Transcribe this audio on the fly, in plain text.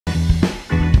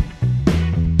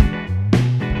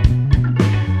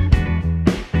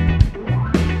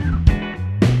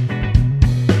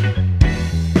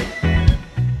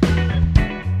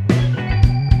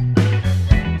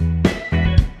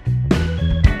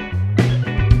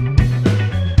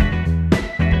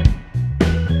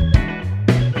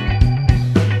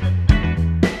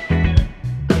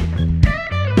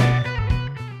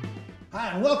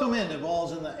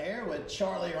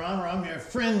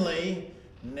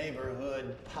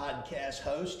neighborhood podcast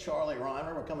host, Charlie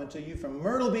Reimer. We're coming to you from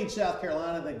Myrtle Beach, South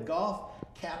Carolina, the golf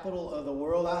capital of the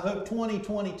world. I hope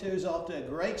 2022 is off to a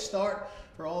great start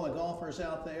for all the golfers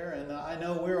out there, and I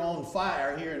know we're on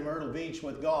fire here in Myrtle Beach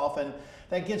with golf, and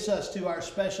that gets us to our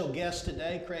special guest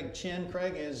today, Craig Chinn.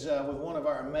 Craig is with one of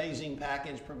our amazing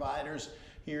package providers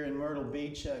here in Myrtle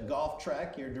Beach, Golf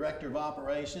Trek, your Director of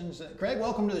Operations. Craig,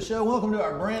 welcome to the show. Welcome to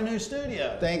our brand new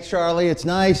studio. Thanks, Charlie. It's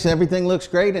nice. Everything looks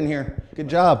great in here. Good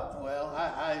job. Well,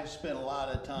 I spent a lot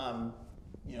of time,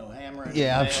 hammering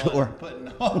I'm sure. and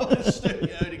putting all the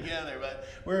studio together,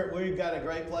 but we've got a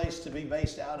great place to be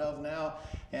based out of now,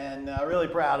 and really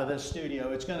proud of this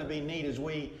studio. It's going to be neat as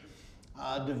we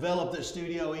develop this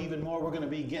studio even more. We're going to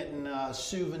be getting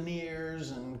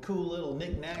souvenirs and cool little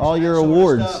knickknacks. All your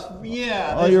awards.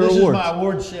 Yeah, all your awards. Is my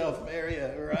award shelf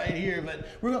area right here. But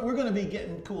we're going to be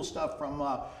getting cool stuff from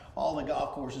all the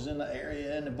golf courses in the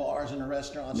area, and the bars and the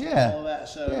restaurants, and all of that.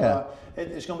 So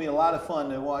it's going to be a lot of fun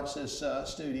to watch this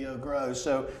studio grow.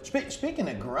 So speaking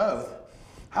of growth,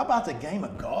 how about the game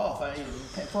of golf? I mean,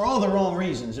 for all the wrong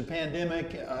reasons, the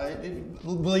pandemic,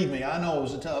 believe me, I know it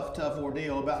was a tough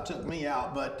ordeal, about took me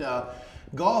out, but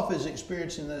golf is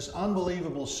experiencing this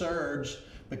unbelievable surge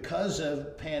because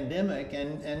of pandemic.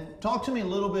 And talk to me a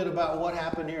little bit about what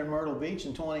happened here in Myrtle Beach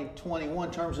in 2021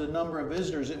 in terms of the number of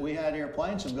visitors that we had here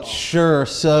playing some golf. Sure.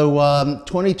 So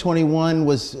 2021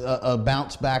 was a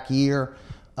bounce back year.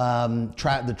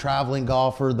 The traveling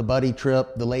golfer, the buddy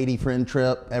trip, the lady friend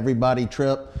trip, everybody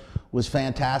trip was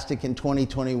fantastic in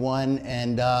 2021,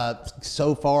 and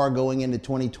so far going into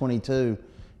 2022,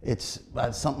 it's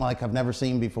something like I've never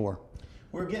seen before.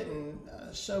 We're getting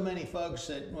so many folks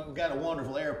that we've got a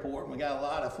wonderful airport, and we got a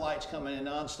lot of flights coming in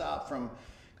nonstop from,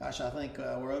 gosh, I think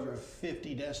we're over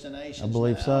 50 destinations. I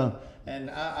believe now. so. And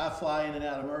I fly in and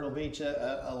out of Myrtle Beach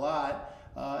a lot.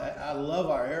 I love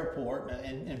our airport,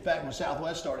 and in fact, when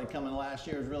Southwest started coming last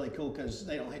year, it was really cool because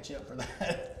they don't hit you up for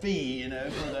that fee,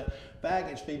 for the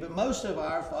baggage fee. But most of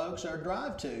our folks are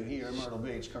drive-to here in Myrtle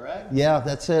Beach, correct? Yeah,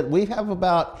 that's it. We have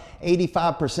about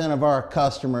 85% of our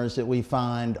customers that we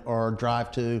find are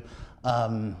drive-to.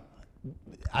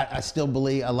 I still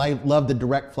believe, love the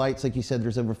direct flights. Like you said,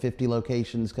 there's over 50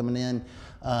 locations coming in.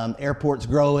 Airport's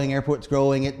growing.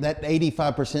 That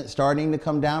 85% starting to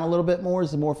come down a little bit more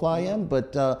as the more fly in,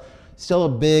 but still a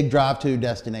big drive-to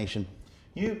destination.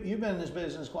 You've been in this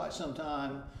business quite some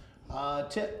time.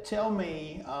 Tell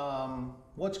me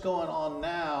what's going on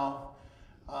now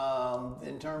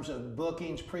in terms of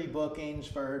bookings, pre-bookings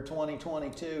for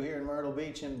 2022 here in Myrtle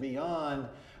Beach and beyond.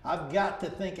 I've got to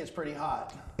think it's pretty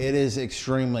hot. It is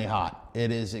extremely hot.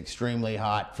 It is extremely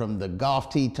hot, from the golf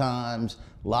tee times,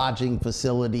 lodging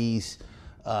facilities,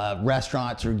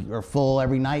 restaurants are full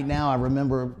every night now. I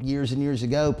remember years and years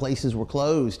ago, places were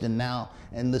closed, and now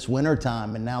in this winter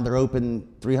time, and now they're open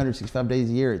 365 days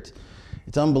a year.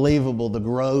 It's unbelievable, the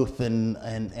growth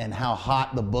and how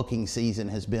hot the booking season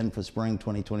has been for spring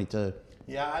 2022.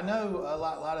 Yeah, I know a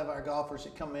lot of our golfers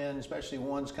that come in, especially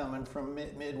ones coming from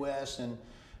Midwest and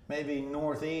maybe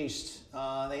Northeast,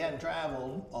 they hadn't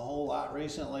traveled a whole lot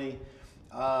recently.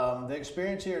 The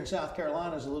experience here in South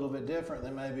Carolina is a little bit different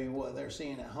than maybe what they're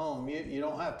seeing at home. You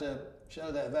don't have to show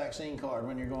that vaccine card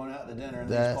when you're going out to dinner in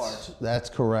these parts. That's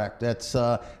correct.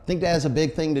 I think that has a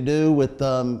big thing to do with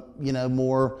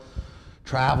more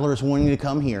travelers wanting to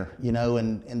come here.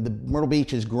 And the Myrtle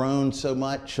Beach has grown so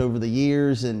much over the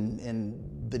years,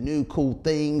 and the new cool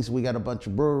things. We got a bunch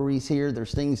of breweries here.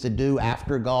 There's things to do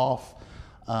after golf.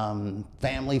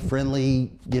 Family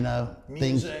friendly,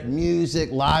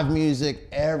 music, live music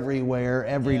everywhere,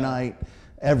 every night,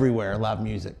 everywhere, live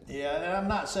music. Yeah, and I'm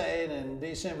not saying in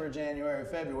December, January,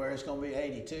 February it's going to be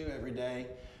 82 every day,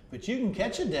 but you can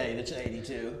catch a day that's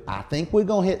 82. I think we're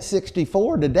going to hit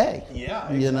 64 today. Yeah,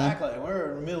 exactly.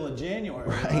 We're in the middle of January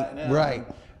right now. Right.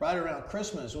 Right around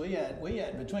Christmas, we had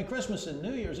between Christmas and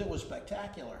New Year's, it was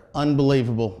spectacular.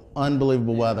 Unbelievable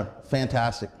weather,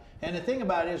 fantastic. And the thing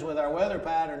about it is, with our weather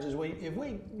patterns, is if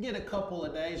we get a couple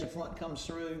of days, a front comes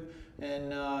through,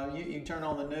 and you turn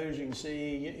on the news, you can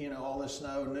see all this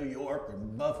snow in New York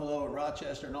and Buffalo and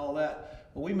Rochester and all that.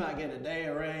 But we might get a day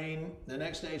of rain. The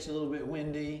next day it's a little bit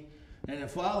windy, and the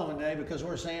following day, because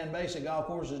we're sand-based, the golf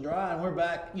course is dry, and we're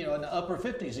back in the upper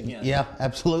 50s again. Yeah,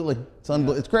 absolutely.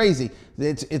 It's crazy.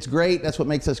 It's great. That's what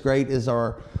makes us great. Is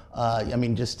our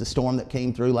just the storm that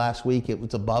came through last week. It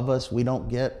was above us. We don't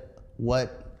get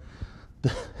what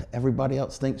everybody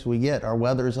else thinks we get. Our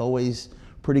weather is always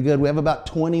pretty good. We have about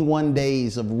 21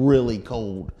 days of really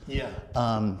cold. Yeah.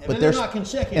 But they're not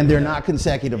consecutive. And they're not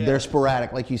consecutive. Yeah. They're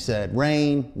sporadic, like you said.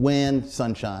 Rain, wind,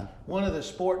 sunshine. One of the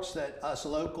sports that us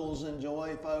locals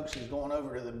enjoy, folks, is going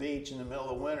over to the beach in the middle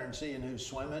of winter and seeing who's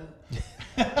swimming.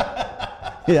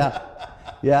 Yeah.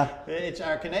 Yeah. It's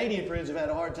our Canadian friends have had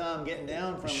a hard time getting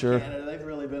down from Canada. They've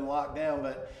really been locked down,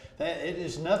 but it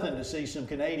is nothing to see some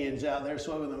Canadians out there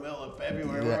swimming in the middle of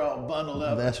February. We're all bundled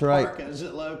up. That's in right. Parkas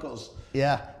at locals.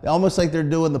 Yeah. Almost like they're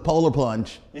doing the polar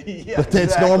plunge. Yeah, but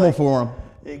it's normal for them.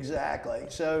 Exactly.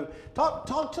 So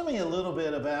talk to me a little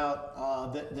bit about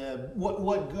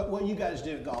what you guys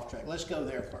do at Golf Track. Let's go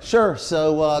there first. Sure.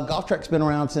 So Golf Track's been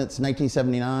around since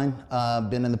 1979.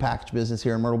 Been in the package business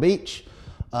here in Myrtle Beach.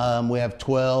 We have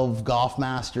 12 golf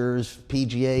masters,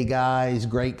 PGA guys,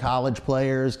 great college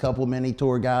players, couple of mini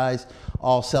tour guys,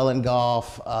 all selling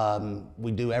golf.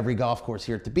 We do every golf course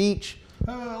here at the beach.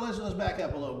 Let's back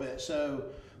up a little bit. So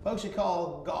folks that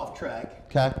call Golf Track.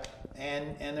 Okay.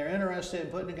 And they're interested in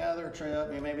putting together a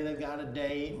trip. Maybe they've got a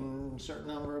date and a certain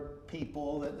number of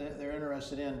people that they're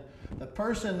interested in. The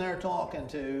person they're talking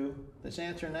to that's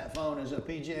answering that phone is a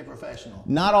PGA professional.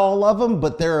 Not all of them,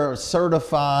 but they're a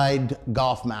certified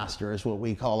golf master is what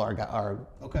we call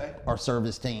our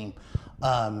service team.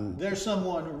 There's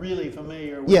someone really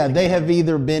familiar with they have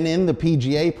either been in the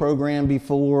PGA program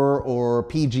before or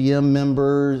PGM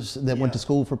members that went to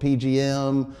school for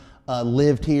PGM.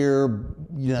 Lived here,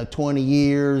 20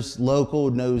 years, local,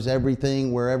 knows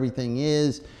everything, where everything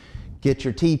is. Get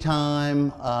your tee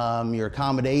time, your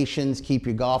accommodations, keep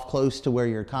your golf close to where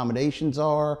your accommodations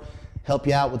are, help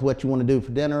you out with what you want to do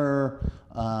for dinner,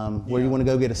 where you want to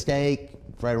go get a steak,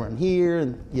 right around here,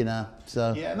 and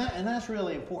so. Yeah, and that's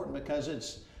really important because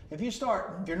if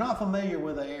you're not familiar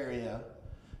with the area,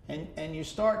 and you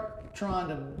start trying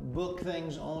to book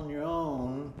things on your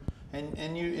own,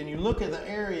 and you look at the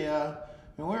area,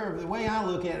 and the way I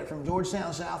look at it, from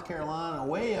Georgetown, South Carolina,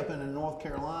 way up into North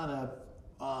Carolina,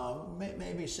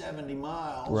 maybe 70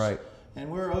 miles. Right. And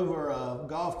we're over a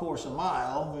golf course a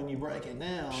mile when you break it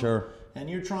down. Sure. And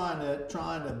you're trying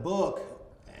to book,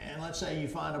 and let's say you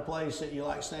find a place that you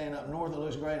like staying up north that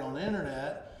looks great on the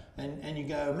internet, and you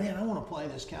go, man, I want to play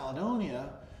this Caledonia.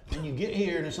 And you get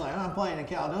here, and it's like, I'm playing in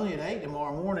Caledonia at 8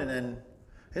 tomorrow morning, and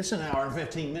it's an hour and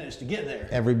 15 minutes to get there.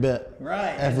 Every bit.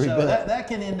 Right. Every bit. That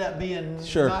can end up being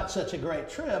not such a great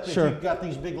trip if you've got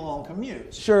these big, long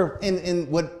commutes. Sure. And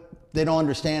what they don't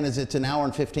understand is it's an hour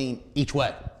and 15 each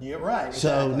way. You're right. Exactly.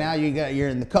 So now you're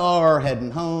in the car,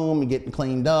 heading home, and getting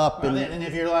cleaned up. Right, and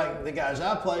if you're like the guys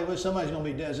I play with, somebody's going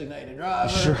to be designated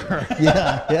driver. Sure.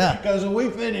 Yeah. Because when we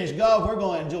finish golf, we're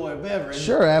going to enjoy a beverage.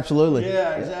 Sure, absolutely.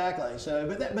 Yeah, exactly. So,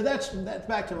 but that's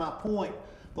back to my point.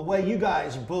 The way you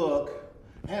guys book,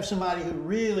 have somebody who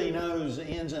really knows the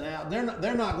ins and outs.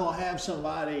 They're not going to have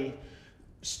somebody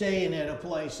staying at a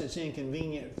place that's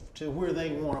inconvenient to where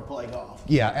they want to play golf.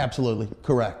 Yeah, absolutely.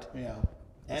 Correct. Yeah.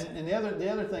 And the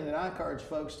other thing that I encourage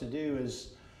folks to do is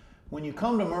when you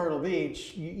come to Myrtle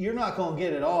Beach, you're not going to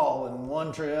get it all in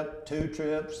one trip, 2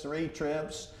 trips, 3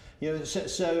 trips.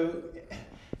 So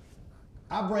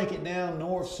I break it down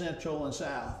north, central, and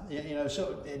south.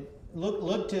 So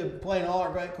look to playing all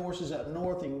our great courses up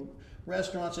north, and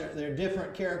restaurants they're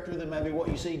different character than maybe what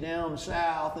you see down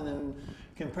south, and then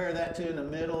compare that to in the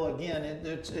middle. Again,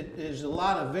 there's a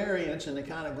lot of variance in the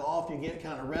kind of golf you get, the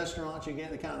kind of restaurants you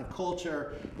get, the kind of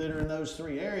culture that are in those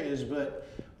 3 areas. But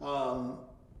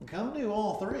come do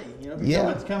all 3. If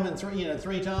you're coming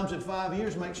 3 times in 5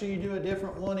 years, make sure you do a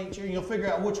different one each year. You'll figure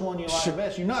out which one you like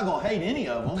best. You're not going to hate any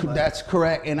of them. That's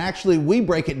correct. And actually, we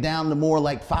break it down to more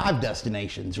like 5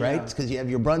 destinations, right? Because you have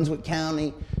your Brunswick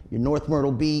County, your North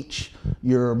Myrtle Beach,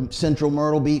 your Central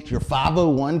Myrtle Beach, your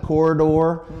 501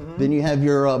 corridor. Then you have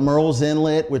your Merle's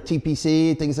Inlet with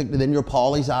TPC, things like that. Then your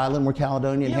Pawleys Island, where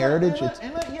Caledonian Heritage.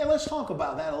 Let's talk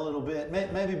about that a little bit.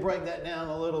 Maybe break that down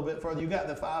a little bit further. You got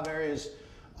the 5 areas.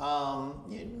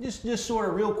 Just sort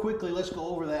of real quickly, let's go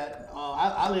over that.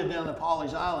 I live down the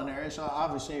Pawleys Island area, so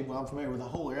obviously, I'm familiar with the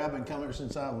whole area. I've been coming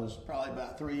since I was probably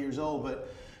about 3 years old,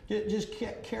 but just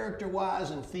character-wise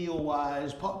and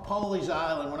feel-wise, Pawleys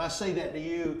Island, when I say that to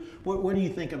you, what do you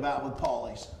think about with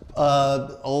Pawleys?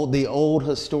 The old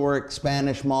historic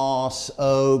Spanish moss,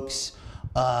 oaks,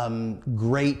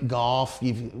 great golf.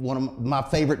 One of my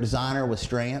favorite designer was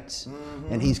Strantz,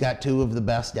 and he's got 2 of the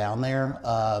best down there.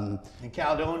 And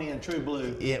Caledonian True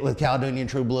Blue. Yeah, with Caledonian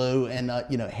True Blue, and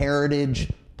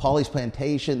Heritage, Pawleys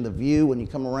Plantation, the view when you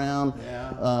come around,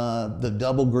 the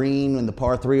double green and the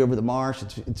par 3 over the marsh.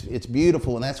 It's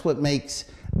beautiful, and that's what makes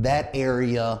that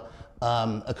area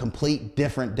a complete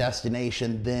different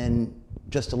destination than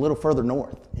just a little further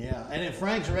north. Yeah, and in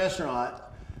Frank's restaurant,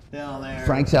 down there.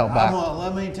 Frank's out back.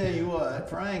 Let me tell you what,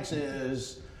 Frank's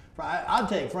is. I'd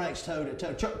take Frank's toe to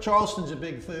toe. Charleston's a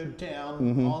big food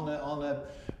town on the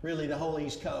really the whole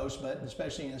East Coast, but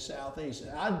especially in the Southeast.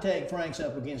 I'd take Frank's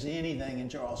up against anything in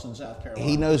Charleston, South Carolina.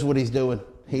 He knows what he's doing.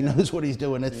 He knows what he's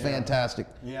doing. It's fantastic.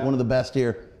 Yeah. One of the best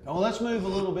here. Well, let's move a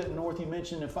little bit north. You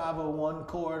mentioned the 501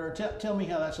 corridor. Tell me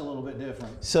how that's a little bit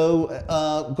different. So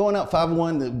going out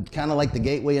 501, kind of like the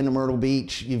gateway into Myrtle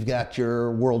Beach, you've got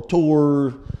your World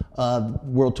Tour,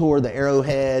 the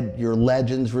Arrowhead, your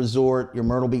Legends Resort, your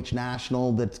Myrtle Beach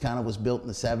National that kind of was built in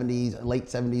the 70s, late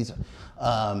 70s,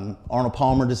 Arnold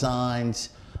Palmer Designs,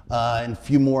 and a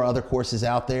few more other courses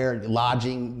out there.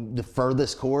 Lodging, the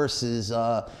furthest course is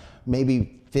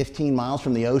maybe 15 miles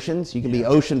from the oceans. You can be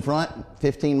oceanfront,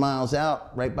 15 miles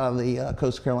out, right by the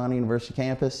Coastal Carolina University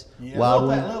campus. Yeah, a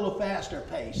little faster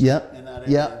pace. Yep. In that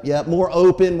area. Yep. More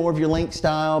open, more of your link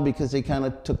style because they kind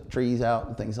of took trees out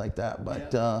and things like that.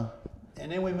 But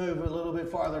and then we move a little bit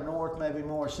farther north, maybe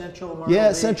more central Myrtle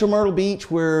Beach. Central Myrtle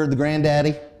Beach, where the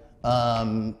granddaddy.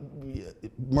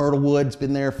 Myrtlewood's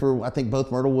been there for, I think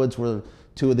both Myrtlewoods were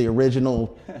two of the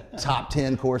original top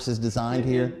 10 courses designed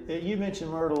here. You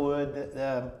mentioned Myrtlewood.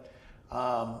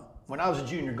 When I was a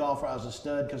junior golfer, I was a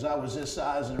stud because I was this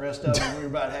size and the rest of them were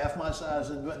about half my size.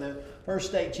 But the first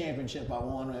state championship I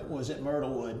won was at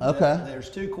Myrtlewood. Okay. There's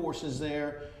two courses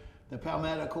there. The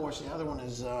Palmetto course, the other one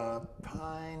is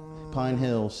Pine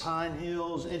Hills. Pine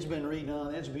Hills. It's been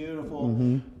redone. It's beautiful.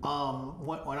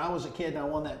 When I was a kid and I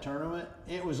won that tournament,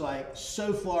 it was like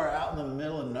so far out in the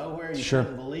middle of nowhere you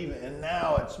couldn't believe it. And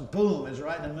now it's boom, it's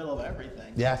right in the middle of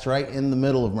everything. Yeah, it's right in the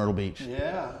middle of Myrtle Beach.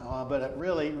 Yeah, but it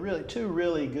really, two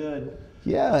really good.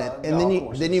 Yeah, and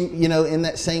then you know, in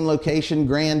that same location,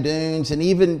 Grand Dunes, and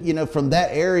even from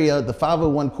that area, the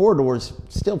 501 corridor is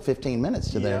still 15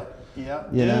 minutes to there. Yeah,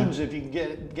 Dunes. If you can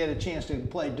get a chance to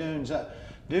play Dunes,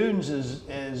 Dunes is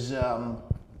listen.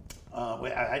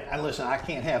 I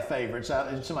can't have favorites.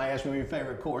 Somebody asked me what your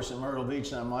favorite course in Myrtle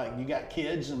Beach, and I'm like, you got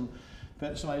kids, and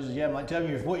somebody says, yeah. I'm like, tell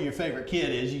me what your favorite kid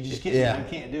is. You just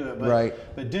can't do it.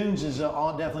 But Dunes is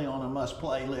definitely on a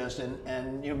must-play list,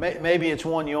 and maybe it's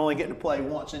one you only get to play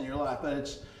once in your life, but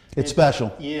it's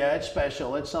special. Yeah, it's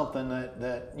special. It's something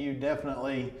that you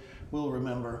definitely will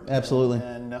remember. Absolutely.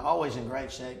 And always in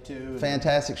great shape too.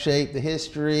 Fantastic shape, the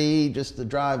history, just the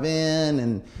drive in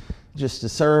and just the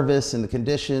service and the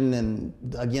condition and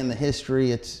again the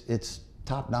history, it's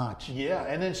top notch. Yeah,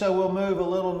 and then so we'll move a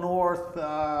little north.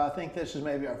 I think this is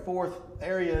maybe our fourth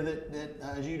area that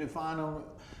as you define them,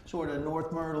 sort of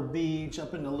North Myrtle Beach,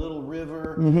 up in the Little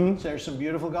River. So there's some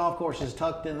beautiful golf courses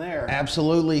tucked in there.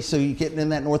 Absolutely. So you're getting in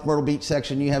that North Myrtle Beach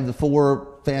section, you have the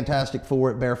fantastic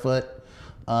four at Barefoot.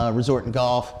 Resort and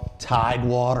Golf,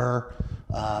 Tidewater,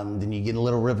 then you get a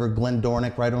Little River,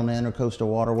 Glendornick right on the Intercoastal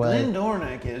Waterway.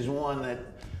 Glendornick is one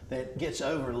that gets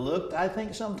overlooked, I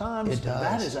think, sometimes. It does.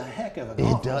 That is a heck of a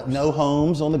golf course. No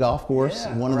homes on the golf course.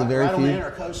 Yeah, one of the very few. On the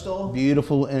Intercoastal.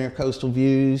 Beautiful Intercoastal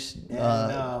views.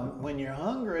 And when you're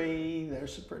hungry,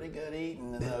 there's some pretty good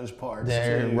eating in those parts.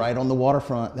 They're right on the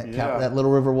waterfront, that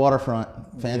Little River waterfront.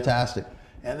 Fantastic. Yeah.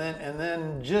 And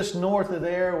then just north of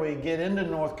there, we get into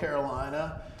North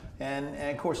Carolina, and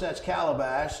of course that's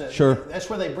Calabash. Sure. That's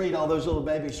where they breed all those little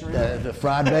baby shrimp. The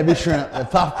fried baby shrimp, the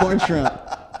popcorn shrimp.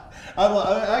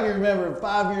 I can remember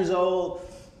 5 years old,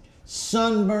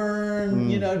 sunburned,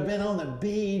 been on the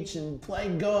beach and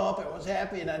played golf and was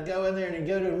happy, and I'd go in there and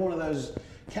go to one of those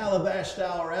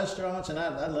Calabash-style restaurants, and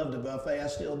I loved the buffet. I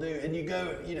still do. And you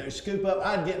go, scoop up.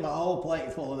 I'd get my whole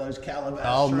plate full of those Calabash shrimp.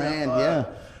 Oh man, yeah.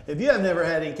 If you have never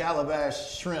had any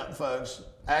Calabash shrimp, folks,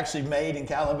 actually made in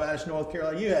Calabash, North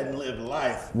Carolina, you hadn't lived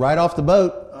life. Right off the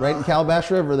boat, right in Calabash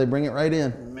River, they bring it right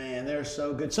in. Man, they're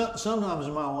so good. Sometimes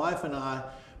my wife and I,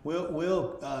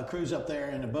 we'll cruise up there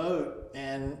in a boat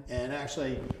and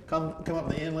actually come up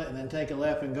the inlet and then take a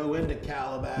left and go into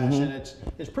Calabash. And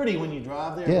it's pretty when you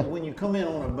drive there. Yeah. But when you come in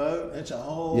on a boat, it's a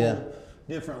whole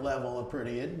different level of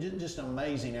pretty. It's just an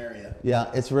amazing area. Yeah,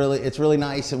 it's really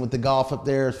nice, and with the golf up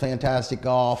there, it's fantastic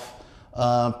golf.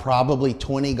 Probably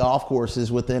 20 golf courses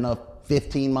within a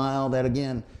 15 mile. That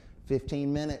again,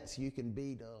 15 minutes you can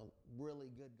beat a really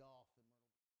good golf.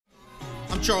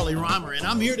 I'm Charlie Reimer, and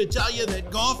I'm here to tell you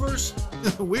that golfers,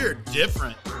 we're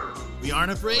different. We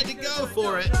aren't afraid to go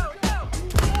for it.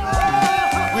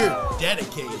 We're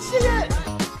dedicated.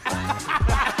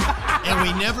 And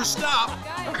we never stop.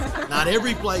 Not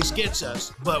every place gets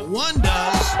us, but one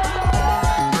does.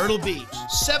 Myrtle Beach,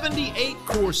 78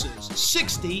 courses,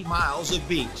 60 miles of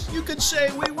beach. You could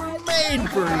say we were made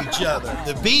for each other.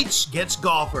 The beach gets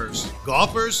golfers.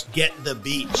 Golfers get the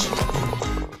beach.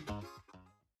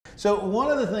 So one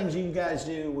of the things you guys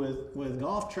do with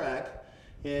Golf Track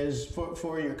is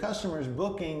for your customers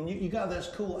booking, you got this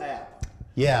cool app.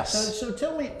 Yes. So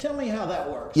tell me how that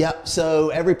works. Yep. So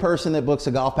every person that books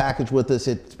a golf package with us,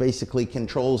 it basically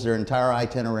controls their entire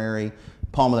itinerary,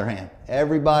 palm of their hand.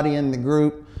 Everybody in the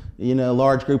group,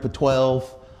 large group of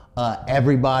 12,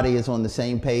 everybody is on the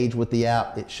same page with the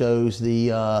app. It shows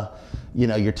the,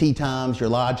 your tee times, your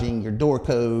lodging, your door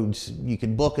codes. You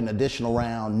can book an additional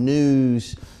round,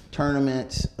 news,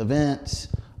 tournaments, events,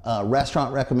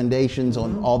 restaurant recommendations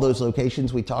on all those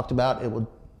locations we talked about. It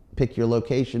will pick your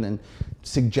location and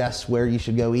suggest where you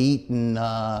should go eat and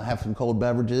have some cold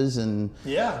beverages and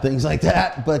things like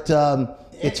that. But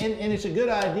it's a good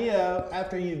idea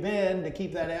after you've been to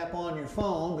keep that app on your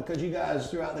phone, because you guys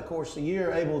throughout the course of the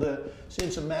year are able to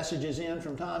send some messages in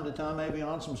from time to time, maybe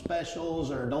on some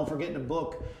specials, or don't forget to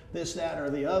book this, that, or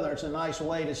the other. It's a nice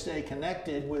way to stay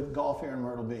connected with golf here in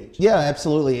Myrtle Beach. Yeah,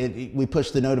 absolutely. We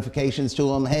push the notifications to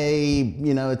them. Hey,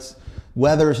 it's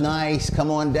weather's nice,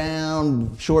 come on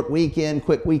down, short weekend,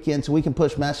 quick weekend, so we can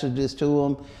push messages to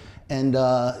them. And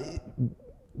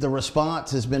the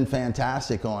response has been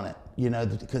fantastic on it,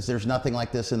 because there's nothing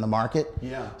like this in the market.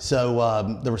 Yeah.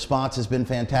 So the response has been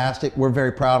fantastic. We're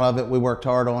very proud of it. We worked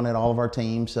hard on it, all of our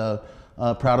teams. So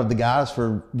proud of the guys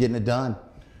for getting it done.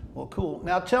 Well, cool.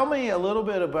 Now tell me a little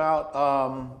bit about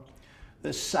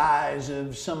the size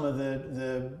of some of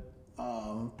the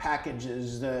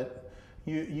packages that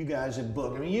you guys have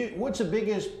booked. I mean, what's the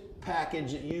biggest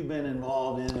package that you've been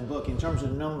involved in booking in terms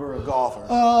of number of golfers?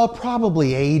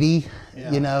 Probably 80.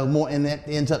 More, and that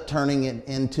ends up turning it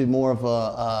into more of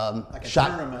a, like a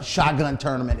tournament. Shotgun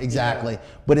tournament, exactly. Yeah.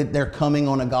 But they're coming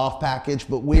on a golf package.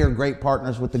 But we are great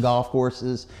partners with the golf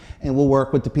courses, and we'll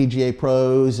work with the PGA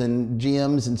pros and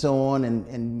GMs and so on,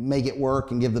 and make it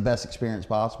work and give the best experience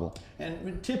possible.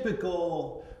 And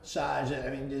typical size, I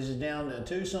mean, is it down to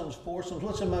twosomes, foursomes?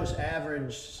 What's the most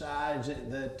average size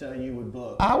that you would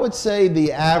book? I would say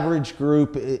the average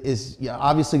group is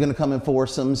obviously going to come in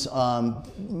foursomes.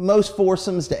 Most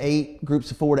foursomes to 8,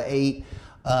 groups of 4 to 8.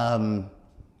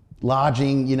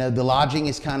 Lodging, the lodging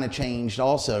has kind of changed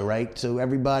also, right? So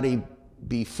everybody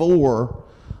before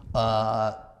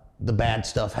the bad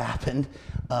stuff happened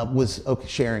was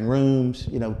sharing rooms,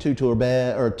 2 to a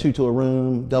bed or 2 to a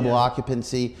room, double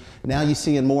occupancy. Now you're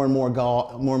seeing more and more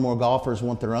golfers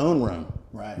want their own room,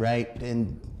 right?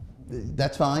 And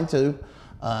that's fine too.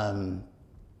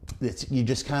 You're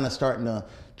just kind of starting to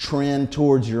trend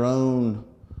towards your own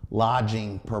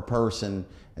lodging per person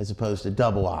as opposed to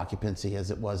double occupancy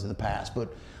as it was in the past.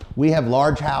 But we have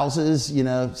large houses,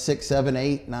 6, 7,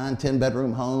 8, 9, 10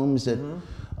 bedroom homes that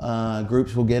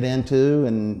groups will get into,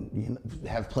 and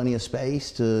have plenty of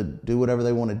space to do whatever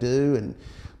they want to do. And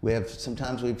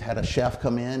sometimes we've had a chef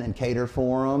come in and cater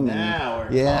for them.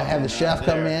 Have the chef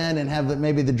come in and have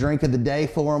maybe the drink of the day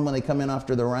for them when they come in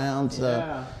after the round.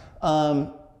 So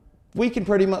we can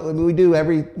pretty much, we do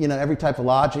every type of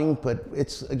lodging, but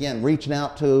it's, again, reaching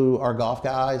out to our golf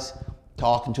guys,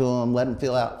 talking to them, let them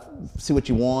feel out, see what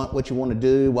you want to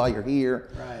do while you're here.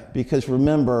 Right. Because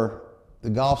remember, the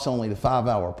golf's only the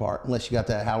 5-hour part, unless you got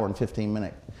that hour and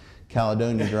 15-minute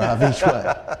Caledonia drive each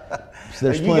way. So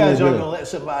there's you plenty guys to aren't do. going to let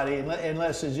somebody,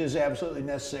 unless it's just absolutely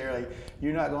necessary,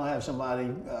 you're not going to have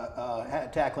somebody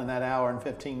tackling that hour and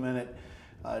 15-minute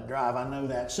drive. I know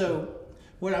that. So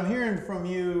what I'm hearing from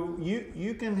you,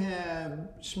 you can have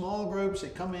small groups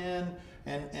that come in,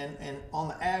 and on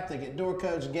the app they get door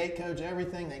codes, gate codes,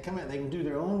 everything. They come in, they can do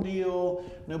their own deal.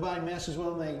 Nobody messes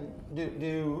with them. They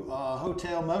do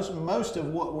hotel. Most of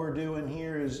what we're doing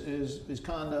here is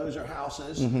condos or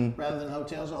houses rather than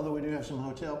hotels. Although we do have some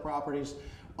hotel properties.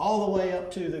 All the way up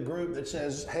to the group that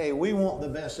says, "Hey, we want the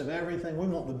best of everything. We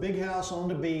want the big house on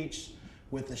the beach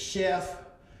with the chef."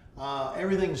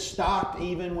 Everything's stocked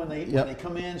even when they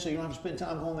come in, so you don't have to spend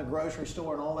time going to the grocery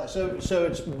store and all that. So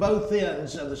it's both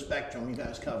ends of the spectrum you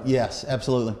guys cover. Yes,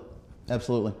 absolutely.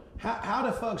 How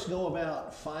do folks go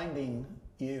about finding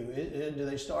you? Do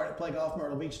they start at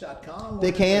playgolfmyrtlebeach.com?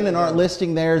 They can, and our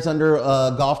listing there is under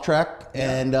Golf Track,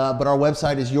 and but our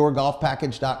website is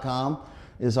yourgolfpackage.com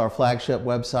is our flagship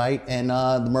website, and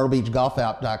the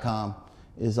myrtlebeachgolfapp.com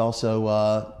is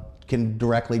also can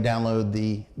directly download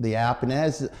the app. And it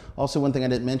has also, one thing I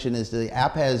didn't mention is the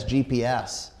app has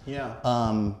GPS.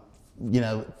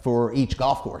 For each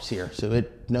golf course here, so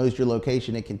it knows your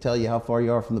location. It can tell you how far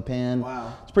you are from the pin.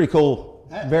 Wow, it's pretty cool.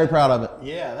 Very proud of it.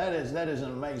 Yeah, that is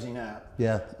an amazing app.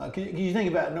 Yeah. Can you think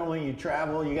about, normally you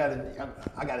travel, I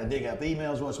got to dig up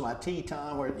emails. What's my tee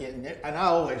time? And I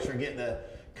always forget to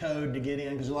code to get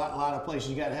in, because a lot of places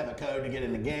you got to have a code to get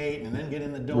in the gate and then get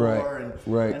in the door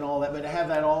and all that. But to have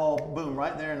that all, boom,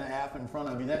 right there in the app in front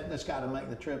of you, that's got to make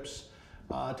the trips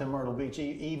to Myrtle Beach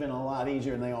even a lot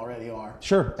easier than they already are.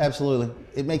 Sure, absolutely.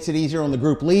 It makes it easier on the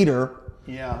group leader.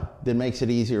 Yeah. That makes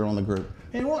it easier on the group.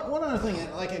 And one other thing,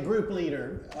 like a group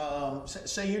leader,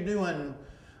 say you're doing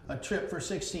a trip for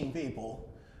 16 people.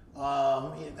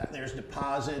 There's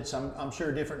deposits. I'm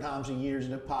sure different times of year's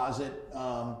deposit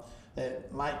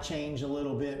that might change a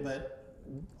little bit, but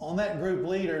on that group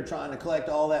leader trying to collect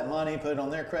all that money, put it on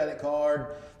their credit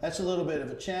card, that's a little bit of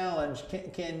a challenge.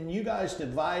 Can you guys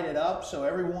divide it up so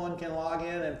everyone can log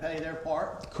in and pay their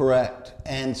part? Correct.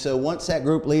 And so once that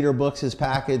group leader books his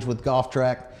package with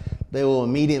GolfTrek, they will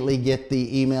immediately get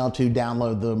the email to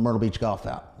download the Myrtle Beach Golf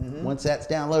app. Once that's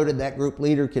downloaded, that group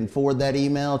leader can forward that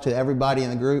email to everybody in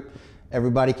the group.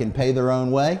 Everybody can pay their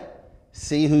own way,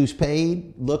 see who's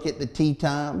paid, look at the tee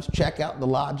times, check out the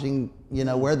lodging,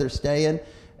 where they're staying.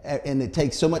 And it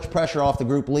takes so much pressure off the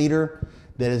group leader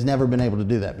that has never been able to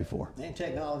do that before. Ain't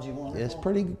technology wonderful? It's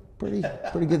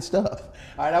pretty good stuff.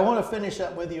 All right, I want to finish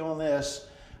up with you on this.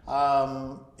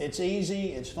 It's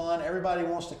easy, it's fun, everybody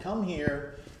wants to come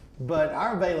here. But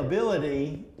our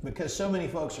availability, because so many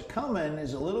folks are coming,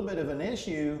 is a little bit of an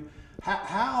issue.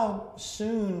 How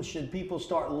soon should people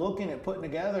start looking at putting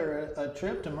together a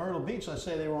trip to Myrtle Beach? Let's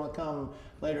say they want to come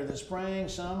later this spring,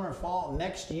 summer, fall,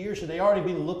 next year. Should they already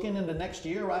be looking into next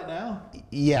year right now?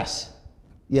 Yes.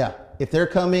 Yeah. If they're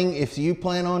coming, if you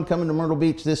plan on coming to Myrtle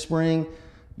Beach this spring,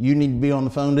 you need to be on the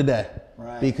phone today.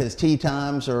 Right. Because tee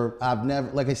times are,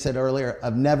 like I said earlier,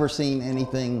 I've never seen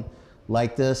anything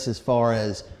like this as far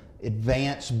as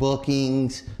advanced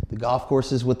bookings, the golf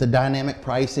courses with the dynamic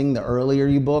pricing. The earlier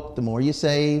you book, the more you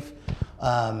save,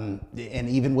 and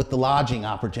even with the lodging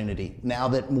opportunity. Now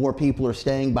that more people are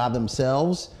staying by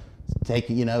themselves, they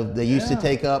used to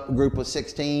take up a group of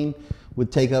 16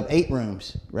 would take up 8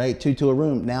 rooms, right? 2 to a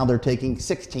room. Now they're taking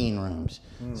 16 rooms.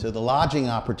 So the lodging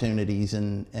opportunities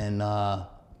and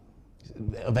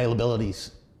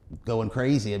availability's going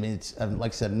crazy. I mean, it's,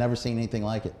 like I said, I've never seen anything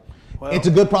like it. Well, it's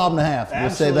a good problem to have.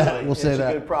 Absolutely. We'll say that. We'll say that.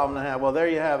 It's a good problem to have. Well, there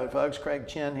you have it, folks. Craig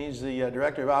Chinn, he's the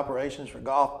Director of Operations for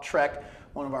GolfTrek,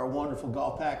 one of our wonderful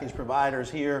golf package providers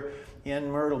here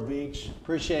in Myrtle Beach.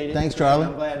 Appreciate it. Thanks, Charlie.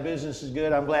 I'm glad business is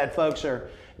good. I'm glad folks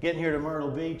are getting here to Myrtle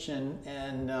Beach and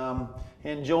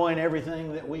enjoying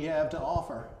everything that we have to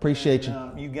offer. Appreciate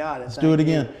you. You got it. Let's do it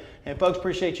again. And folks,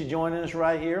 appreciate you joining us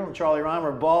right here on Charlie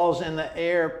Reimer Balls in the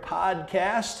Air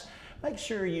podcast. Make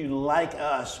sure you like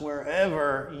us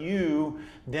wherever you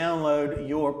download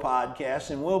your podcast,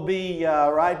 and we'll be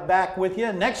right back with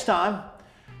you next time.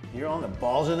 You're on the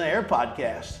Balls in the Air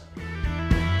podcast.